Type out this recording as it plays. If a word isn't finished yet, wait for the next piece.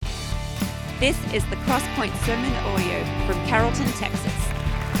This is the Crosspoint Sermon Audio from Carrollton, Texas.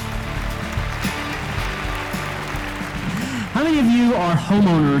 How many of you are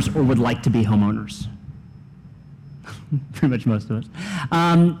homeowners or would like to be homeowners? Pretty much most of us.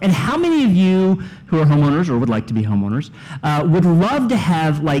 And how many of you who are homeowners or would like to be homeowners would love to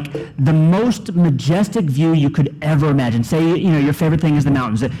have like the most majestic view you could ever imagine? Say, your favorite thing is the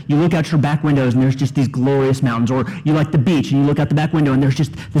mountains. You look out your back windows and there's just these glorious mountains, or you like the beach and you look out the back window and there's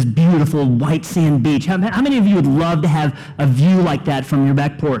just this beautiful white sand beach. How many of you would love to have a view like that from your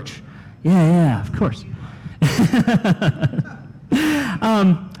back porch? Yeah, of course.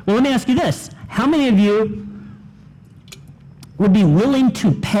 Well, let me ask you this. How many of you would be willing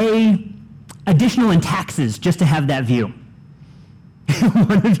to pay additional in taxes just to have that view?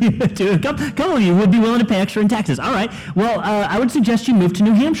 One of you, two, a couple of you would be willing to pay extra in taxes. All right. Well, I would suggest you move to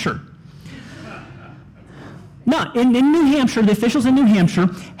New Hampshire. No, in New Hampshire, the officials in New Hampshire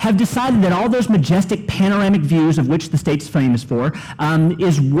have decided that all those majestic panoramic views of which the state's famous for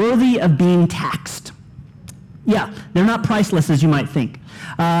is worthy of being taxed. Yeah, they're not priceless as you might think.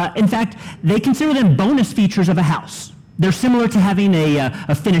 In fact, they consider them bonus features of a house. They're similar to having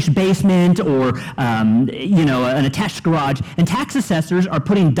a finished basement or an attached garage, and tax assessors are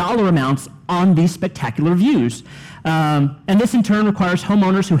putting dollar amounts on these spectacular views. And this in turn requires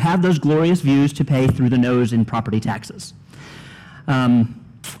homeowners who have those glorious views to pay through the nose in property taxes. I'll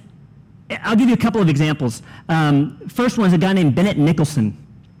give you a couple of examples. First one is a guy named Bennett Nicholson.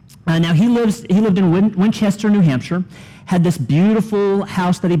 Now he lived in Winchester, New Hampshire, had this beautiful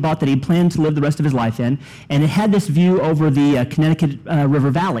house that he bought that he planned to live the rest of his life in, and it had this view over the Connecticut River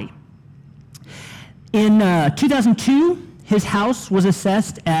Valley. In 2002, his house was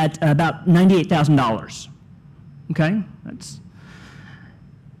assessed at about $98,000. Okay,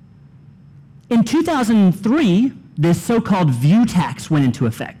 In 2003, this so-called view tax went into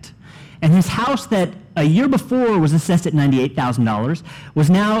effect, and his house that a year before was assessed at $98,000 was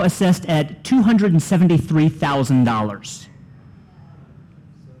now assessed at $273,000.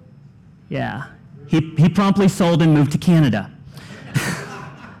 Yeah, he promptly sold and moved to Canada.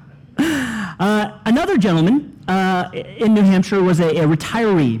 Another gentleman in New Hampshire was a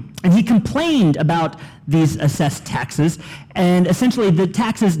retiree, and he complained about these assessed taxes, and essentially the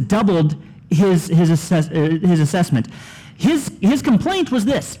taxes doubled his assessment. His complaint was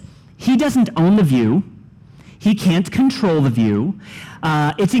this: he doesn't own the view. He can't control the view.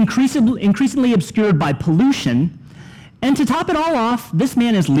 It's increasingly obscured by pollution. And to top it all off, this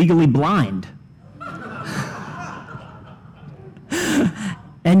man is legally blind.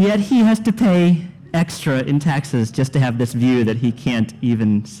 And yet he has to pay extra in taxes just to have this view that he can't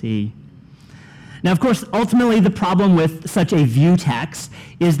even see. Now, of course, ultimately the problem with such a view tax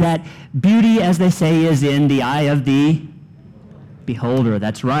is that beauty, as they say, is in the eye of the beholder.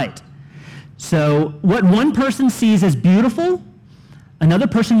 That's right. So what one person sees as beautiful, another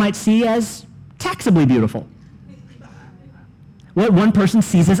person might see as taxably beautiful. What one person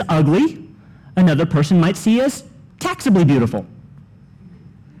sees as ugly, another person might see as taxably beautiful.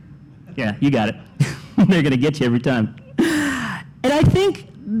 Yeah, you got it. They're going to get you every time. And I think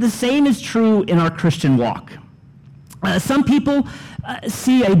the same is true in our Christian walk. Some people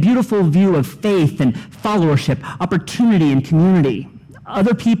see a beautiful view of faith and followership, opportunity and community.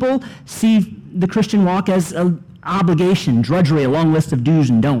 Other people see the Christian walk as an obligation, drudgery, a long list of do's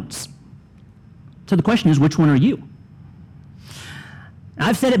and don'ts. So the question is, which one are you?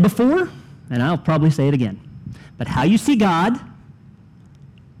 I've said it before, and I'll probably say it again. But how you see God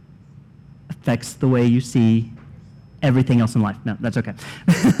affects the way you see everything else in life. No, that's okay.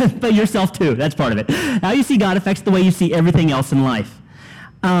 But yourself too, that's part of it. How you see God affects the way you see everything else in life.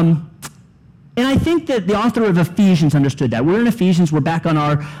 And I think that the author of Ephesians understood that. We're in Ephesians. We're back on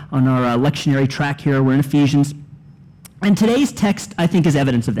our lectionary track here. We're in Ephesians. And today's text, I think, is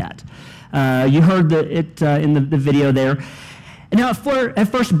evidence of that. You heard it in the video there. And now, at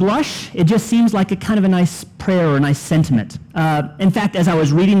first blush, it just seems like a kind of a nice prayer or a nice sentiment. In fact, as I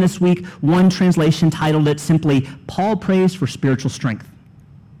was reading this week, one translation titled it simply, "Paul prays for spiritual strength."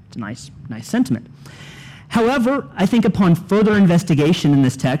 It's a nice sentiment. However, I think upon further investigation in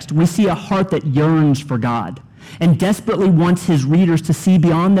this text, we see a heart that yearns for God and desperately wants his readers to see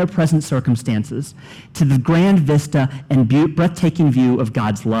beyond their present circumstances to the grand vista and breathtaking view of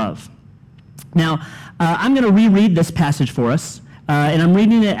God's love. Now, I'm going to reread this passage for us, and I'm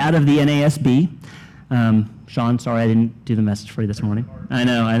reading it out of the NASB. Sean, sorry I didn't do the message for you this morning. I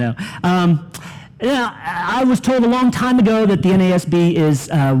know. Now, I was told a long time ago that the NASB is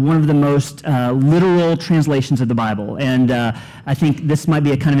one of the most literal translations of the Bible, and I think this might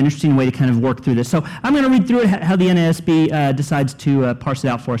be a kind of an interesting way to kind of work through this. So I'm going to read through it, how the NASB decides to parse it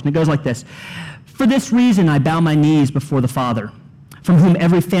out for us, and it goes like this. For this reason I bow my knees before the Father, from whom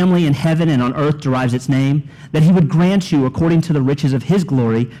every family in heaven and on earth derives its name, that he would grant you, according to the riches of his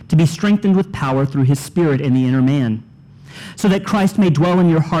glory, to be strengthened with power through his Spirit in the inner man, so that Christ may dwell in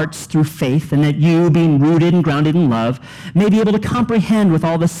your hearts through faith, and that you, being rooted and grounded in love, may be able to comprehend with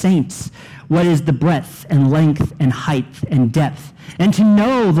all the saints what is the breadth and length and height and depth, and to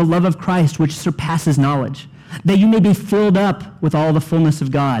know the love of Christ which surpasses knowledge, that you may be filled up with all the fullness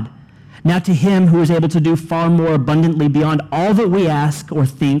of God. Now to him who is able to do far more abundantly beyond all that we ask or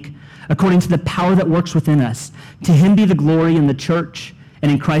think, according to the power that works within us, to him be the glory in the church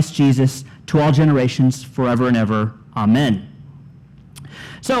and in Christ Jesus to all generations forever and ever. Amen.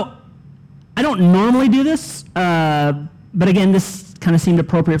 So, I don't normally do this, but again, this kind of seemed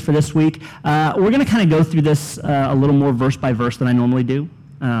appropriate for this week. We're going to kind of go through this a little more verse by verse than I normally do.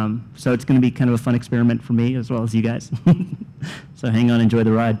 So it's going to be kind of a fun experiment for me as well as you guys. So hang on, enjoy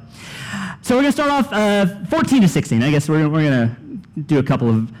the ride. So we're going to start off 14 to 16. I guess we're going to do a couple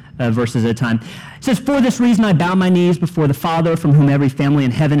of verses at a time. It says, for this reason I bow my knees before the Father, from whom every family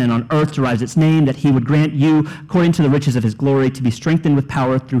in heaven and on earth derives its name, that he would grant you, according to the riches of his glory, to be strengthened with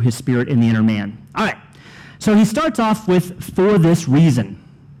power through his Spirit in the inner man. All right. So he starts off with, for this reason.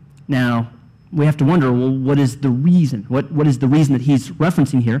 Now, we have to wonder, well, what is the reason? What is the reason that he's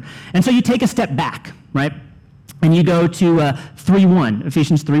referencing here? And so you take a step back, right? And you go to 3:1,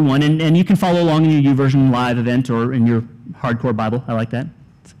 Ephesians 3:1, and you can follow along in your YouVersion Live event or in your hardcore Bible. I like that.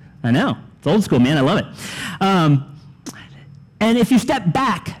 I know. It's old school, man. I love it. And if you step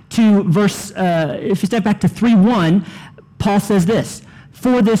back to if you step back to 3:1, Paul says this,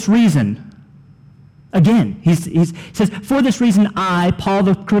 for this reason. Again, he says, for this reason I, Paul,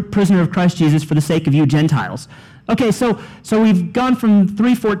 the prisoner of Christ Jesus, for the sake of you Gentiles. Okay, so we've gone from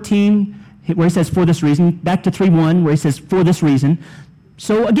 3:14, where he says, for this reason, back to 3:1, where he says, for this reason.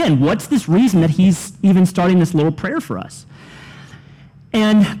 So again, what's this reason that he's even starting this little prayer for us?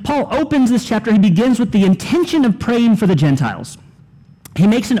 And Paul opens this chapter, he begins with the intention of praying for the Gentiles. He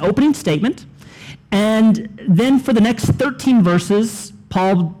makes an opening statement, and then for the next 13 verses,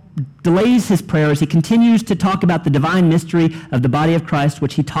 Paul delays his prayer as he continues to talk about the divine mystery of the body of Christ,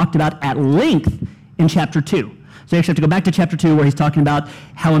 which he talked about at length in chapter 2. So you actually have to go back to chapter 2 where he's talking about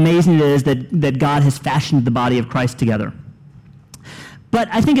how amazing it is that God has fashioned the body of Christ together. But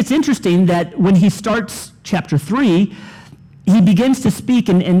I think it's interesting that when he starts chapter 3, he begins to speak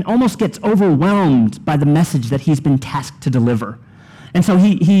and almost gets overwhelmed by the message that he's been tasked to deliver. And so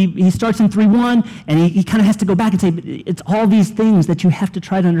he starts in 3:1, and he kind of has to go back and say, it's all these things that you have to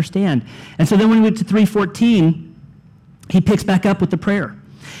try to understand. And so then when we get to 3:14, he picks back up with the prayer.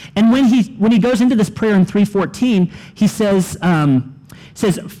 And when he goes into this prayer in 3:14, he says,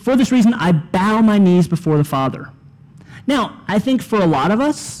 for this reason I bow my knees before the Father. Now, I think for a lot of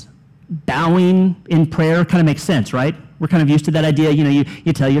us, bowing in prayer kind of makes sense, right? We're kind of used to that idea.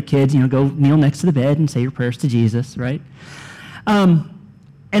 You tell your kids, go kneel next to the bed and say your prayers to Jesus, right?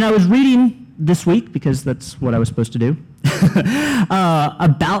 And I was reading this week, because that's what I was supposed to do,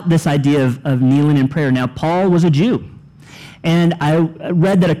 about this idea of kneeling in prayer. Now, Paul was a Jew, and I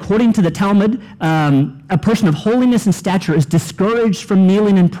read that according to the Talmud, a person of holiness and stature is discouraged from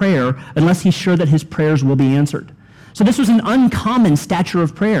kneeling in prayer unless he's sure that his prayers will be answered. So this was an uncommon stature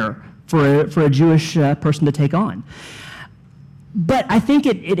of prayer for a Jewish person to take on. But I think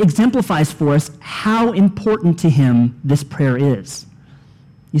it exemplifies for us how important to him this prayer is.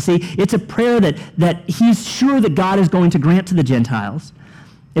 You see, it's a prayer that he's sure that God is going to grant to the Gentiles.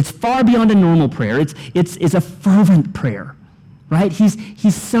 It's far beyond a normal prayer. It's a fervent prayer, right?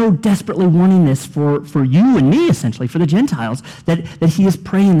 He's so desperately wanting this for you and me, essentially, for the Gentiles, that he is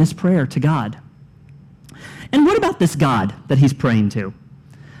praying this prayer to God. And what about this God that he's praying to?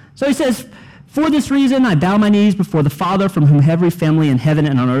 So he says, for this reason, I bow my knees before the Father, from whom every family in heaven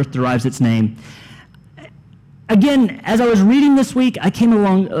and on earth derives its name. Again, as I was reading this week, I came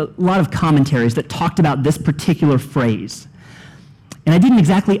along a lot of commentaries that talked about this particular phrase. And I didn't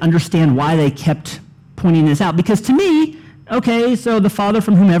exactly understand why they kept pointing this out. Because to me, okay, so the Father,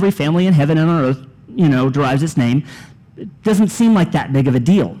 from whom every family in heaven and on earth, derives its name, it doesn't seem like that big of a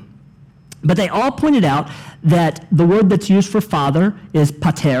deal. But they all pointed out that the word that's used for father is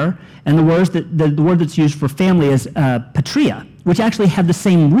pater, and the word that's used for family is patria, which actually have the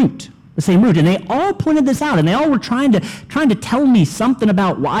same root. And they all pointed this out, and they all were trying to tell me something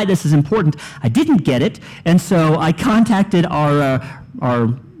about why this is important. I didn't get it, and so I contacted our our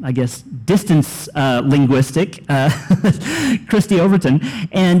I guess, distance linguistic, Christy Overton,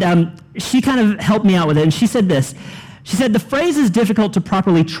 and she kind of helped me out with it, and she said this. She said, the phrase is difficult to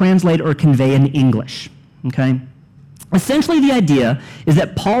properly translate or convey in English, okay? Essentially, the idea is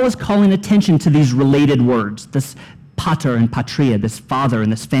that Paul is calling attention to these related words, this pater and patria, this father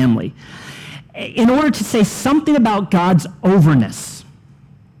and this family, in order to say something about God's overness.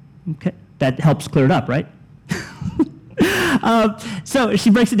 Okay, that helps clear it up, right? So she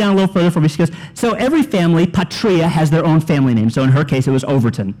breaks it down a little further for me. She goes, so every family, patria, has their own family name. So in her case, it was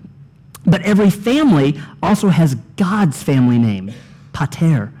Overton. But every family also has God's family name,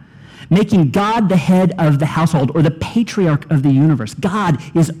 pater, making God the head of the household or the patriarch of the universe. God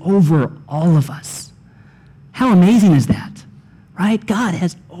is over all of us. How amazing is that, right? God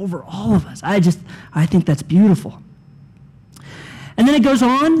has over all of us. I think that's beautiful. And then it goes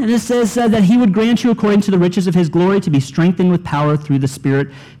on, and it says that he would grant you, according to the riches of his glory, to be strengthened with power through his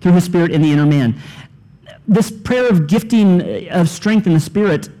Spirit in the inner man. This prayer of gifting of strength in the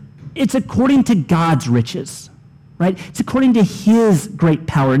Spirit, it's according to God's riches, right? It's according to his great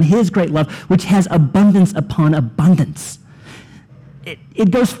power and his great love, which has abundance upon abundance.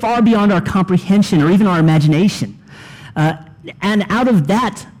 It goes far beyond our comprehension or even our imagination. And out of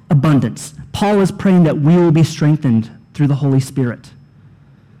that abundance, Paul is praying that we will be strengthened through the Holy Spirit.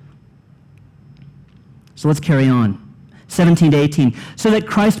 So let's carry on. 17 to 18. So that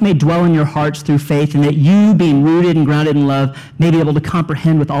Christ may dwell in your hearts through faith, and that you, being rooted and grounded in love, may be able to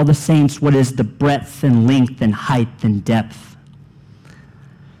comprehend with all the saints what is the breadth and length and height and depth.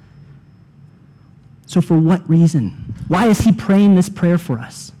 So for what reason? Why is he praying this prayer for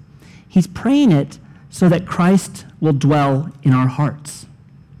us? He's praying it so that Christ will dwell in our hearts.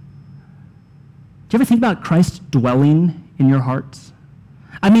 Do you ever think about Christ dwelling in your hearts?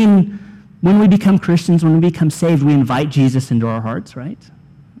 I mean, when we become Christians, when we become saved, we invite Jesus into our hearts, right?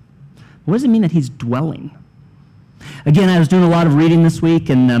 What does it mean that he's dwelling? Again, I was doing a lot of reading this week,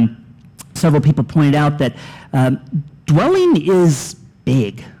 and several people pointed out that dwelling is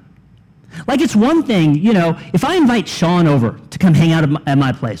big. Like, it's one thing, if I invite Sean over to come hang out at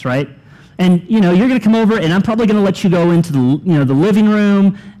my place, right? And, you're going to come over, and I'm probably going to let you go into the living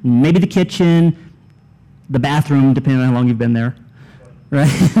room, maybe the kitchen, the bathroom, depending on how long you've been there, right?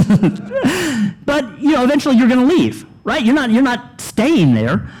 But, eventually you're going to leave, right? You're not staying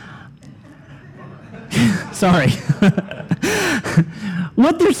there. Sorry.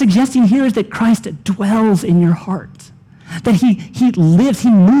 What they're suggesting here is that Christ dwells in your heart, that he lives, he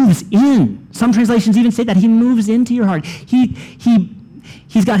moves in. Some translations even say that he moves into your heart.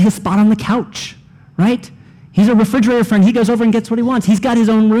 He's got his spot on the couch, right? He's a refrigerator friend. He goes over and gets what he wants. He's got his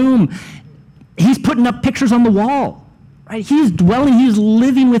own room. He's putting up pictures on the wall, right? He's dwelling, he's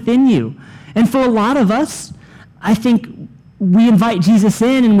living within you. And for a lot of us, I think we invite Jesus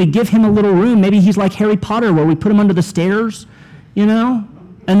in and we give him a little room. Maybe he's like Harry Potter, where we put him under the stairs, and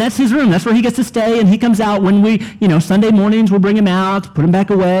that's his room. That's where he gets to stay, and he comes out when we, Sunday mornings we'll bring him out, put him back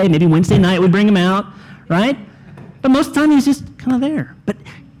away. Maybe Wednesday night we bring him out, right? But most of the time he's just kind of there. But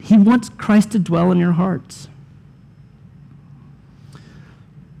he wants Christ to dwell in your hearts.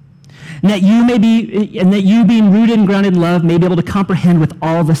 And that you, being rooted and grounded in love, may be able to comprehend with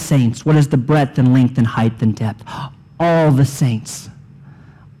all the saints what is the breadth and length and height and depth. All the saints.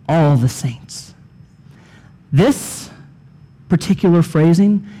 All the saints. This particular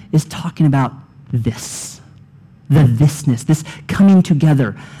phrasing is talking about this. The thisness, this coming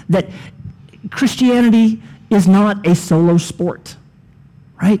together. That Christianity is not a solo sport,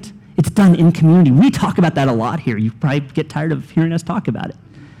 right? It's done in community. We talk about that a lot here. You probably get tired of hearing us talk about it.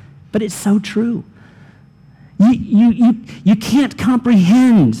 But it's so true. You can't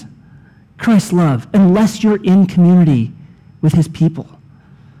comprehend Christ's love unless you're in community with his people,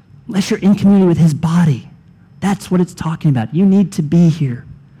 unless you're in community with his body. That's what it's talking about. You need to be here.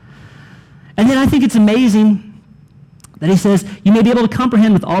 And then I think it's amazing that he says, you may be able to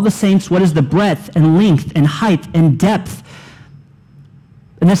comprehend with all the saints what is the breadth and length and height and depth.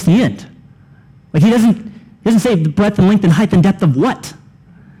 And that's the end. Like, he doesn't say the breadth and length and height and depth of what?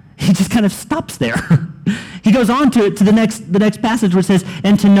 He just kind of stops there. He goes on to the next passage where it says,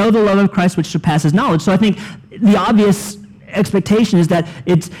 and to know the love of Christ which surpasses knowledge. So I think the obvious expectation is that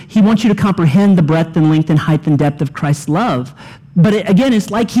he wants you to comprehend the breadth and length and height and depth of Christ's love. But again, it's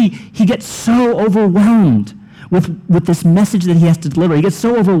like he gets so overwhelmed with this message that he has to deliver. He gets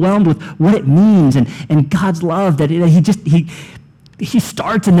so overwhelmed with what it means and God's love that he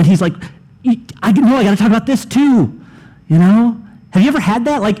starts, and then he's like, I got to talk about this too, Have you ever had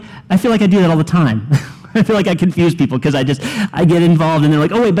that? Like, I feel like I do that all the time. I feel like I confuse people because I get involved and they're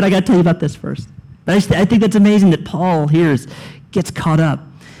like, oh wait, but I got to tell you about this first. But I think that's amazing that Paul here is gets caught up.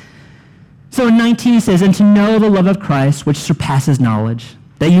 So in 19 he says, and to know the love of Christ, which surpasses knowledge,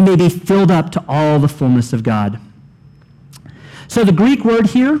 that you may be filled up to all the fullness of God. So the Greek word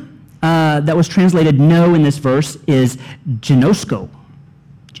here that was translated know in this verse is ginosko.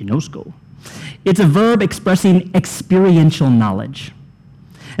 Ginosko. It's a verb expressing experiential knowledge.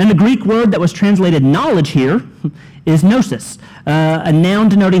 And the Greek word that was translated knowledge here is gnosis, a noun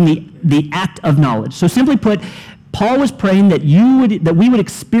denoting the act of knowledge. So simply put, Paul was praying that we would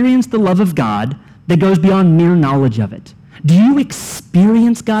experience the love of God that goes beyond mere knowledge of it. Do you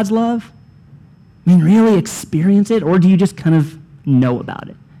experience God's love? I mean, really experience it? Or do you just kind of know about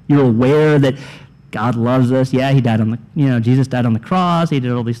it? You're aware that God loves us. Yeah, he died Jesus died on the cross. He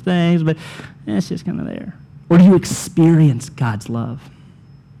did all these things, but it's just kind of there. Or do you experience God's love?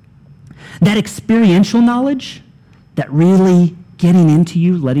 That experiential knowledge, that really getting into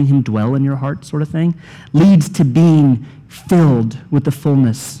you, letting him dwell in your heart sort of thing, leads to being filled with the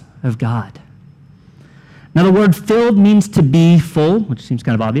fullness of God. Now, the word filled means to be full, which seems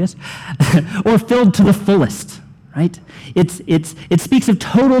kind of obvious, or filled to the fullest, right? It speaks of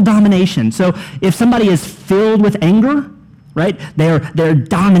total domination. So if somebody is filled with anger, right, they're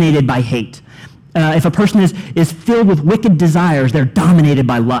dominated by hate. If a person is filled with wicked desires, they're dominated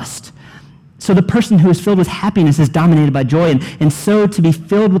by lust. So the person who is filled with happiness is dominated by joy. And so to be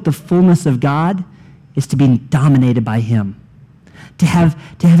filled with the fullness of God is to be dominated by him. To have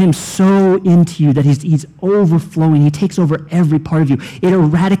him so into you that he's overflowing. He takes over every part of you. It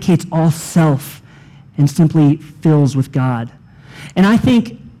eradicates all self and simply fills with God. And I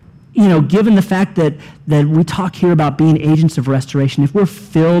think, given the fact that we talk here about being agents of restoration, if we're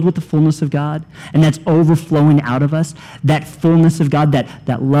filled with the fullness of God, and that's overflowing out of us, that fullness of God,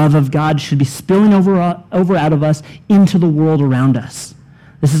 that love of God should be spilling over out of us into the world around us.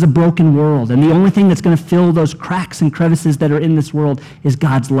 This is a broken world, and the only thing that's going to fill those cracks and crevices that are in this world is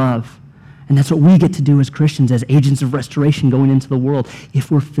God's love. And that's what we get to do as Christians, as agents of restoration going into the world,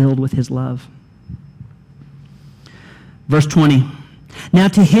 if we're filled with his love. Verse 20. Now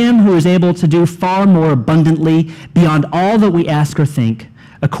to him who is able to do far more abundantly beyond all that we ask or think,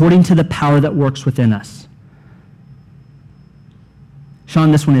 according to the power that works within us.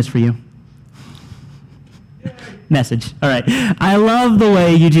 Sean, this one is for you. Message. All right. I love the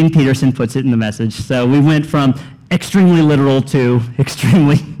way Eugene Peterson puts it in the Message. So we went from extremely literal to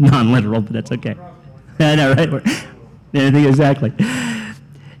extremely non-literal, but that's okay. I know, right? Exactly.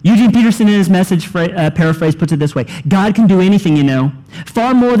 Eugene Peterson in his Message paraphrase puts it this way: God can do anything,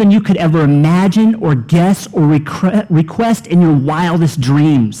 far more than you could ever imagine or guess or request in your wildest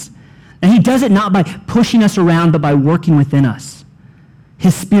dreams. And he does it not by pushing us around, but by working within us,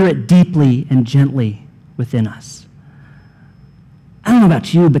 his Spirit deeply and gently within us. I don't know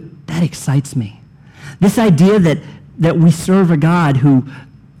about you, but that excites me. This idea that we serve a God who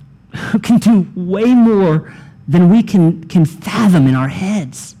can do way more than we can fathom in our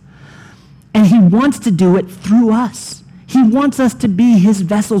heads. And he wants to do it through us. He wants us to be his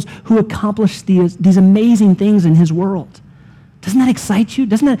vessels who accomplish these amazing things in his world. Doesn't that excite you?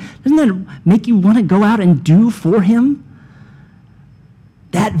 Doesn't that make you want to go out and do for him?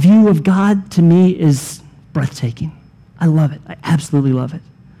 That view of God, to me, is breathtaking. I love it. I absolutely love it.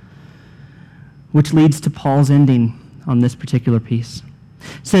 Which leads to Paul's ending on this particular piece.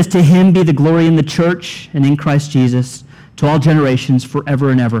 It says, to him be the glory in the church and in Christ Jesus to all generations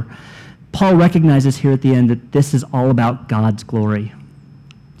forever and ever. Paul recognizes here at the end that this is all about God's glory.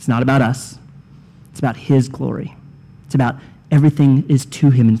 It's not about us. It's about his glory. It's about everything is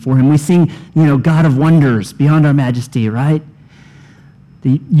to him and for him. We sing, God of wonders, beyond our majesty, right?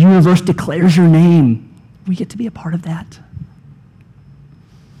 The universe declares your name. We get to be a part of that.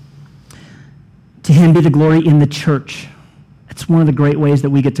 To him be the glory in the church. It's one of the great ways that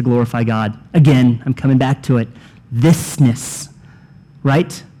we get to glorify God. Again, I'm coming back to it. Thisness,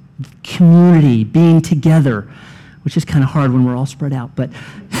 right? Community, being together, which is kind of hard when we're all spread out. But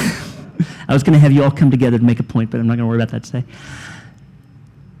I was going to have you all come together to make a point, but I'm not going to worry about that today.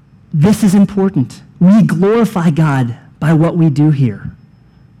 This is important. We glorify God by what we do here,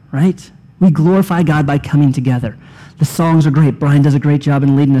 right? We glorify God by coming together. The songs are great. Brian does a great job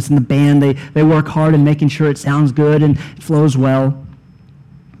in leading us. And the band, they work hard in making sure it sounds good and it flows well.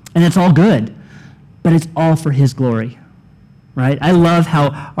 And it's all good. But it's all for his glory, right? I love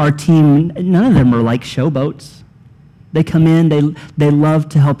how our team, none of them are like showboats. They come in, they love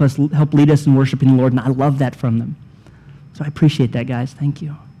to help lead us in worshiping the Lord, and I love that from them. So I appreciate that, guys. Thank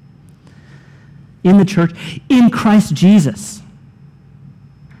you. In the church, in Christ Jesus.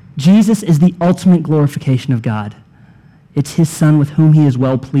 Jesus is the ultimate glorification of God. It's his Son with whom he is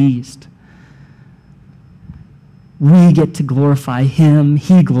well pleased. We get to glorify him.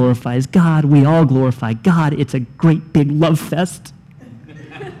 He glorifies God. We all glorify God. It's a great big love fest.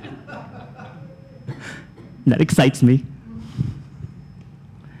 That excites me.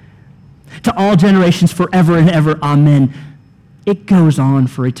 To all generations forever and ever, amen. It goes on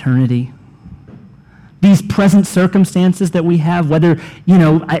for eternity. These present circumstances that we have, whether,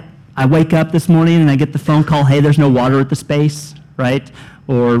 I wake up this morning and I get the phone call, hey, there's no water at the space, right?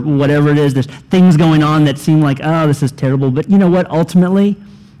 Or whatever it is, there's things going on that seem like, oh, this is terrible. But you know what? Ultimately,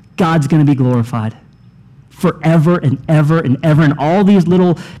 God's going to be glorified forever and ever and ever. And all these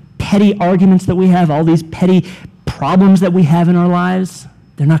little petty arguments that we have, all these petty problems that we have in our lives,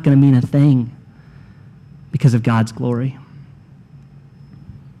 they're not going to mean a thing because of God's glory.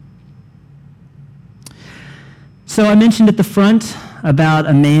 So I mentioned at the front about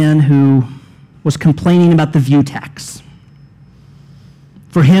a man who was complaining about the view tax.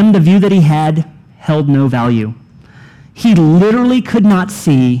 For him, the view that he had held no value. He literally could not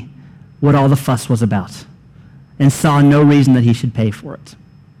see what all the fuss was about and saw no reason that he should pay for it.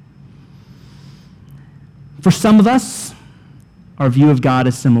 For some of us, our view of God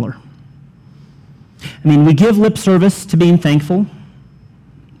is similar. We give lip service to being thankful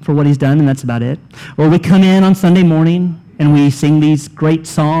for what he's done, and that's about it. Or we come in on Sunday morning and we sing these great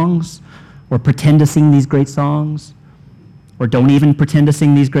songs, or pretend to sing these great songs, or don't even pretend to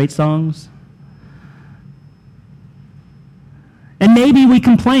sing these great songs. And maybe we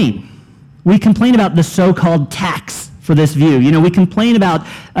complain. We complain about the so-called tax for this view. We complain about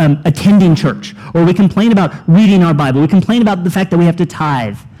attending church, or we complain about reading our Bible. We complain about the fact that we have to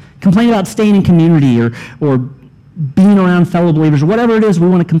tithe, complain about staying in community, or being around fellow believers, or whatever it is we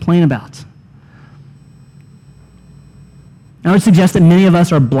want to complain about. I would suggest that many of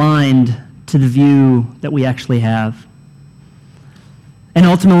us are blind to the view that we actually have. And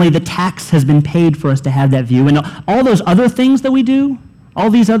ultimately, the tax has been paid for us to have that view. And all those other things that we do,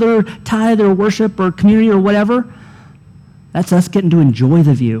 all these other tithe or worship or community or whatever, that's us getting to enjoy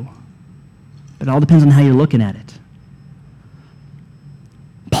the view. It all depends on how you're looking at it.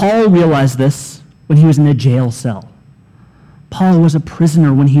 Paul realized this when he was in a jail cell. Paul was a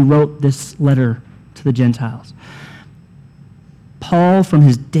prisoner when he wrote this letter to the Gentiles. Paul, from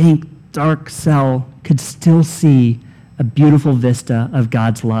his dank, dark cell, could still see a beautiful vista of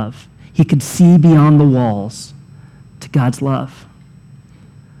God's love. He could see beyond the walls to God's love.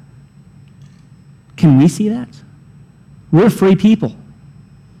 Can we see that? We're free people,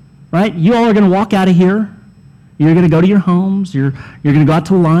 right? You all are going to walk out of here. You're going to go to your homes. You're going to go out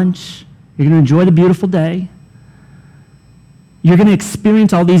to lunch. You're going to enjoy the beautiful day. You're going to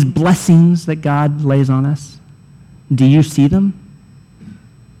experience all these blessings that God lays on us. Do you see them?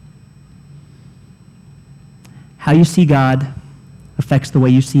 How you see God affects the way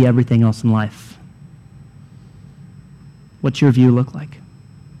you see everything else in life. What's your view look like?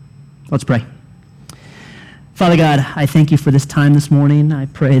 Let's pray. Father God, I thank you for this time this morning. I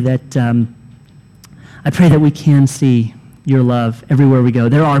pray that we can see your love everywhere we go.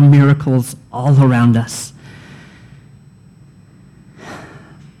 There are miracles all around us.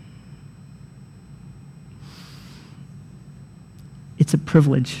 It's a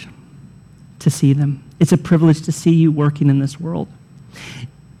privilege to see them. It's a privilege to see you working in this world.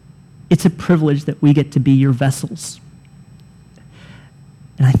 It's a privilege that we get to be your vessels.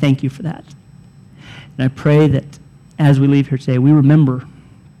 And I thank you for that. And I pray that as we leave here today, we remember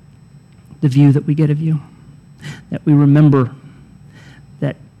the view that we get of you. That we remember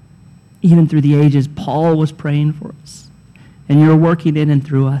that even through the ages, Paul was praying for us. And you're working in and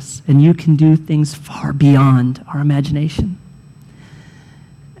through us. And you can do things far beyond our imagination.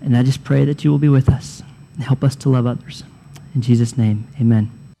 And I just pray that you will be with us and help us to love others. In Jesus' name,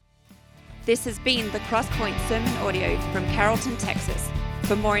 amen. This has been the Crosspoint Sermon Audio from Carrollton, Texas.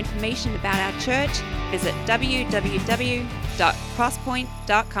 For more information about our church, visit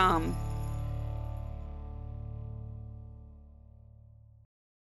www.crosspoint.com.